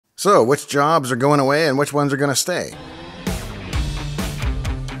So, which jobs are going away and which ones are going to stay?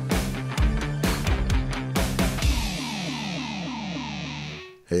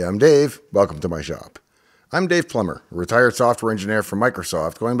 Hey, I'm Dave. Welcome to my shop. I'm Dave Plummer, a retired software engineer from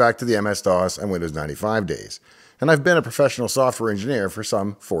Microsoft going back to the MS-DOS and Windows 95 days, and I've been a professional software engineer for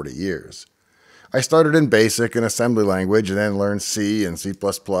some 40 years. I started in BASIC and assembly language and then learned C and C++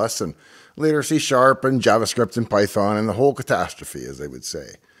 and later C# and JavaScript and Python and the whole catastrophe, as they would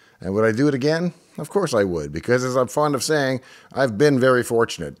say. And would I do it again? Of course I would, because as I'm fond of saying, I've been very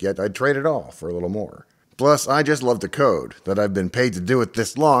fortunate, yet I'd trade it all for a little more. Plus, I just love to code. That I've been paid to do it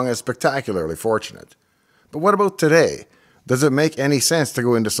this long is spectacularly fortunate. But what about today? Does it make any sense to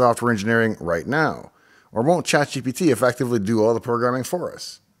go into software engineering right now? Or won't ChatGPT effectively do all the programming for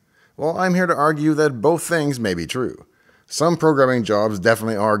us? Well, I'm here to argue that both things may be true. Some programming jobs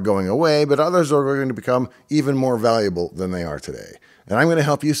definitely are going away, but others are going to become even more valuable than they are today. And I'm going to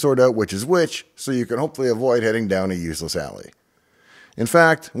help you sort out which is which, so you can hopefully avoid heading down a useless alley. In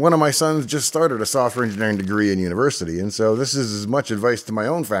fact, one of my sons just started a software engineering degree in university, and so this is as much advice to my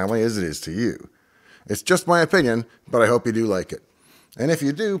own family as it is to you. It's just my opinion, but I hope you do like it. And if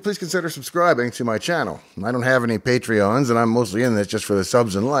you do, please consider subscribing to my channel. I don't have any Patreons, and I'm mostly in this just for the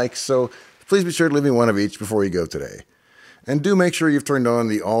subs and likes, so please be sure to leave me one of each before you go today. And do make sure you've turned on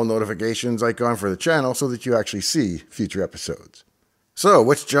the all notifications icon for the channel so that you actually see future episodes. So,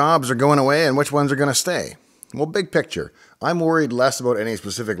 which jobs are going away and which ones are going to stay? Well, big picture, I'm worried less about any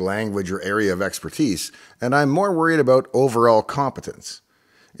specific language or area of expertise, and I'm more worried about overall competence.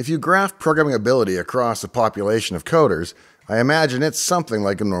 If you graph programming ability across a population of coders, I imagine it's something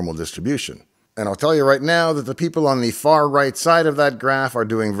like a normal distribution. And I'll tell you right now that the people on the far right side of that graph are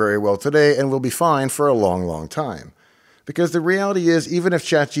doing very well today and will be fine for a long, long time. Because the reality is, even if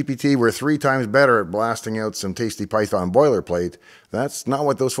ChatGPT were 3 times better at blasting out some tasty Python boilerplate, that's not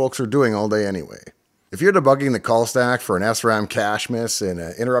what those folks are doing all day anyway. If you're debugging the call stack for an SRAM cache miss and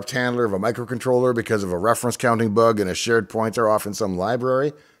an interrupt handler of a microcontroller because of a reference counting bug and a shared pointer off in some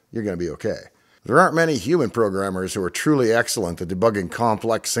library, you're going to be okay. There aren't many human programmers who are truly excellent at debugging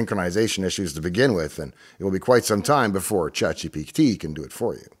complex synchronization issues to begin with, and it will be quite some time before ChatGPT can do it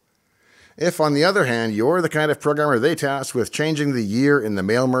for you. If, on the other hand, you're the kind of programmer they task with changing the year in the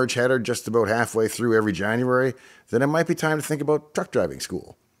mail merge header just about halfway through every January, then it might be time to think about truck driving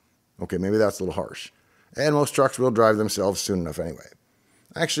school. Okay, maybe that's a little harsh. And most trucks will drive themselves soon enough anyway.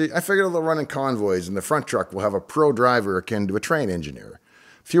 Actually, I figured they'll run in convoys and the front truck will have a pro driver akin to a train engineer.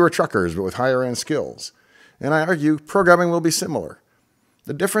 Fewer truckers, but with higher end skills. And I argue programming will be similar.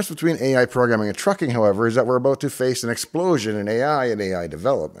 The difference between AI programming and trucking, however, is that we're about to face an explosion in AI and AI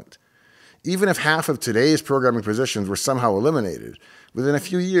development. Even if half of today's programming positions were somehow eliminated, within a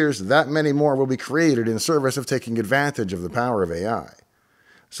few years, that many more will be created in service of taking advantage of the power of AI.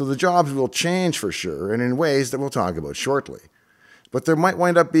 So the jobs will change for sure, and in ways that we'll talk about shortly. But there might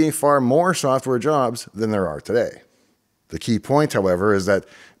wind up being far more software jobs than there are today. The key point, however, is that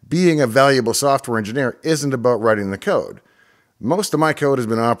being a valuable software engineer isn't about writing the code. Most of my code has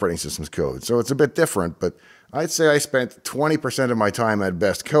been operating systems code, so it's a bit different, but I'd say I spent 20% of my time at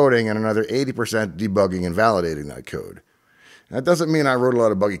best coding and another 80% debugging and validating that code. That doesn't mean I wrote a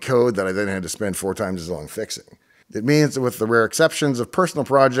lot of buggy code that I then had to spend 4 times as long fixing. It means that with the rare exceptions of personal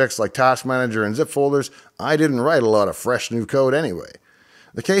projects like Task Manager and zip folders, I didn't write a lot of fresh new code anyway.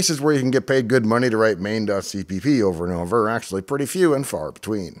 The cases where you can get paid good money to write main.cpp over and over are actually pretty few and far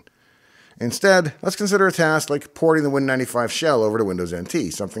between. Instead, let's consider a task like porting the Win95 shell over to Windows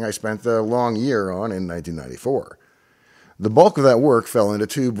NT, something I spent a long year on in 1994. The bulk of that work fell into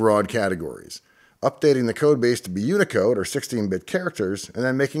 2 broad categories: updating the codebase to be Unicode or 16-bit characters, and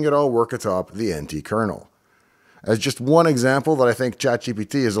then making it all work atop the NT kernel. As just one example that I think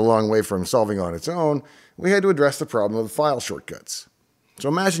ChatGPT is a long way from solving on its own, we had to address the problem of file shortcuts. So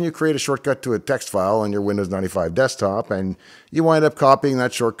imagine you create a shortcut to a text file on your Windows 95 desktop, and you wind up copying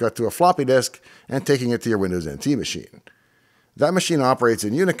that shortcut to a floppy disk and taking it to your Windows NT machine. That machine operates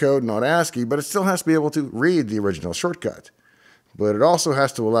in Unicode, not ASCII, but it still has to be able to read the original shortcut. But it also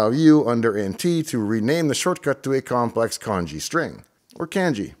has to allow you, under NT, to rename the shortcut to a complex kanji string. Or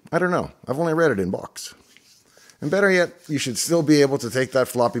kanji. I don't know. I've only read it in books. And better yet, you should still be able to take that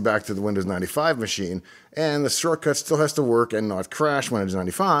floppy back to the Windows 95 machine, and the shortcut still has to work and not crash Windows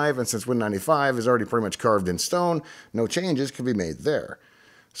 95, and since Windows 95 is already pretty much carved in stone, no changes can be made there.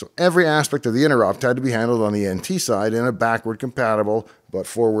 So every aspect of the interrupt had to be handled on the NT side in a backward-compatible but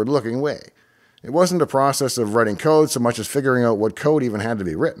forward-looking way. It wasn't a process of writing code so much as figuring out what code even had to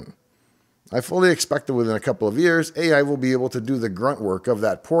be written. I fully expect that within a couple of years, AI will be able to do the grunt work of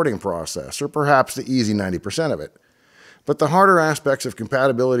that porting process, or perhaps the easy 90% of it. But the harder aspects of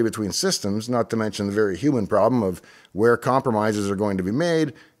compatibility between systems, not to mention the very human problem of where compromises are going to be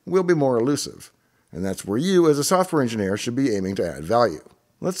made, will be more elusive. And that's where you, as a software engineer, should be aiming to add value.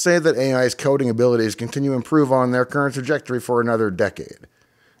 Let's say that AI's coding abilities continue to improve on their current trajectory for another decade.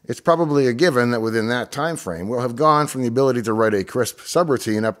 It's probably a given that within that time frame, we'll have gone from the ability to write a crisp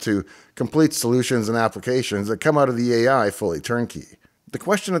subroutine up to complete solutions and applications that come out of the AI fully turnkey. The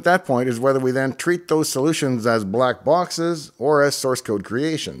question at that point is whether we then treat those solutions as black boxes or as source code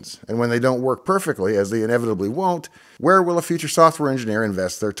creations. And when they don't work perfectly, as they inevitably won't, where will a future software engineer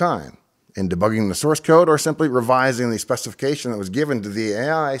invest their time? In debugging the source code or simply revising the specification that was given to the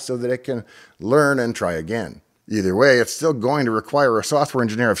AI so that it can learn and try again? Either way, it's still going to require a software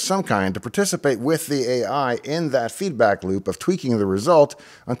engineer of some kind to participate with the AI in that feedback loop of tweaking the result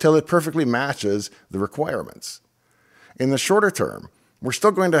until it perfectly matches the requirements. In the shorter term, we're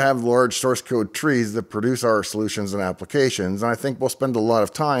still going to have large source code trees that produce our solutions and applications, and I think we'll spend a lot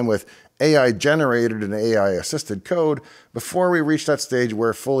of time with AI-generated and AI-assisted code before we reach that stage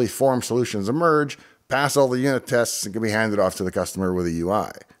where fully formed solutions emerge, pass all the unit tests, and can be handed off to the customer with a UI.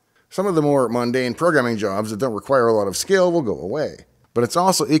 Some of the more mundane programming jobs that don't require a lot of skill will go away. But it's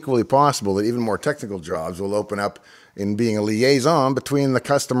also equally possible that even more technical jobs will open up in being a liaison between the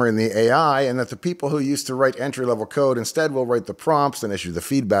customer and the AI, and that the people who used to write entry-level code instead will write the prompts and issue the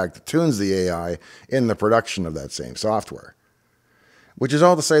feedback that tunes the AI in the production of that same software. Which is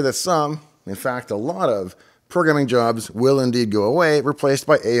all to say that some, in fact a lot of, programming jobs will indeed go away, replaced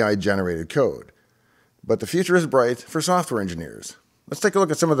by AI-generated code. But the future is bright for software engineers. Let's take a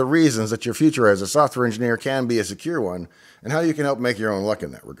look at some of the reasons that your future as a software engineer can be a secure one, and how you can help make your own luck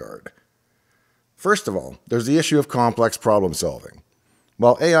in that regard. First of all, there's the issue of complex problem solving.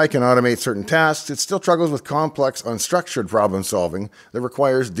 While AI can automate certain tasks, it still struggles with complex, unstructured problem solving that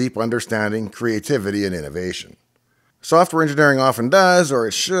requires deep understanding, creativity, and innovation. Software engineering often does, or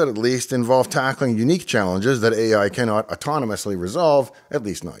it should at least, involve tackling unique challenges that AI cannot autonomously resolve, at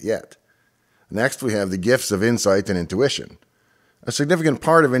least not yet. Next, we have the gifts of insight and intuition. A significant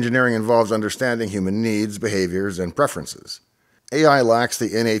part of engineering involves understanding human needs, behaviors, and preferences. AI lacks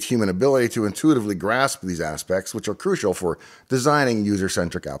the innate human ability to intuitively grasp these aspects, which are crucial for designing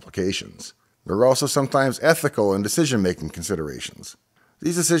user-centric applications. There are also sometimes ethical and decision-making considerations.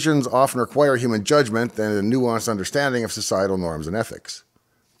 These decisions often require human judgment and a nuanced understanding of societal norms and ethics.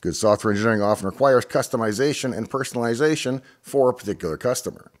 Good software engineering often requires customization and personalization for a particular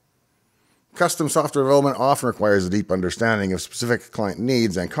customer. Custom software development often requires a deep understanding of specific client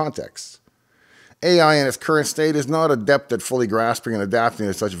needs and contexts. AI in its current state is not adept at fully grasping and adapting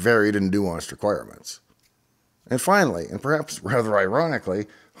to such varied and nuanced requirements. And finally, and perhaps rather ironically,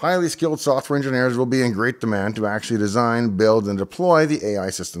 highly skilled software engineers will be in great demand to actually design, build, and deploy the AI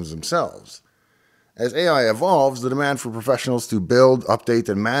systems themselves. As AI evolves, the demand for professionals to build, update,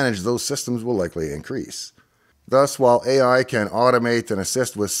 and manage those systems will likely increase. Thus, while AI can automate and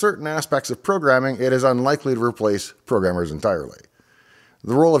assist with certain aspects of programming, it is unlikely to replace programmers entirely.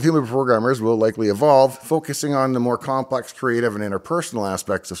 The role of human programmers will likely evolve, focusing on the more complex, creative, and interpersonal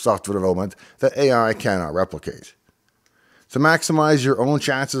aspects of software development that AI cannot replicate. To maximize your own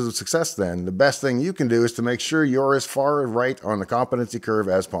chances of success, then, the best thing you can do is to make sure you're as far right on the competency curve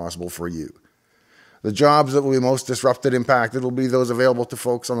as possible for you. The jobs that will be most disrupted, impacted, will be those available to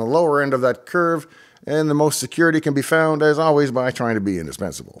folks on the lower end of that curve, and the most security can be found, as always, by trying to be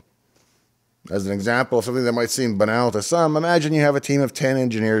indispensable. As an example of something that might seem banal to some, imagine you have a team of 10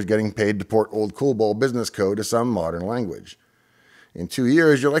 engineers getting paid to port old COBOL business code to some modern language. In 2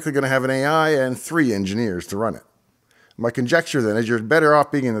 years, you're likely going to have an AI and 3 engineers to run it. My conjecture, then, is you're better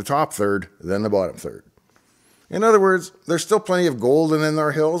off being in the top third than the bottom third. In other words, there's still plenty of gold in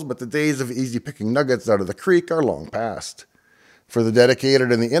our hills, but the days of easy picking nuggets out of the creek are long past. For the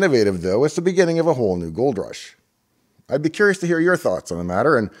dedicated and the innovative, though, it's the beginning of a whole new gold rush. I'd be curious to hear your thoughts on the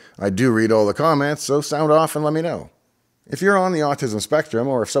matter, and I do read all the comments, so sound off and let me know. If you're on the autism spectrum,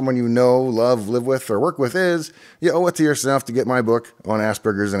 or if someone you know, love, live with, or work with is, you owe it to yourself to get my book on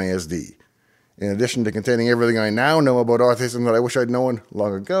Asperger's and ASD. In addition to containing everything I now know about autism that I wish I'd known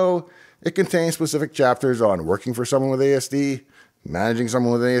long ago, it contains specific chapters on working for someone with ASD, managing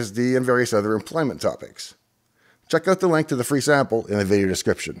someone with ASD, and various other employment topics. Check out the link to the free sample in the video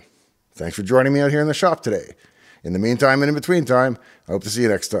description. Thanks for joining me out here in the shop today. In the meantime and in between time, I hope to see you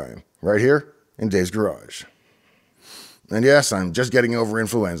next time, right here in Dave's Garage. And yes, I'm just getting over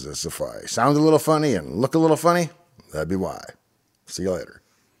influenza, so if I sound a little funny and look a little funny, that'd be why. See you later.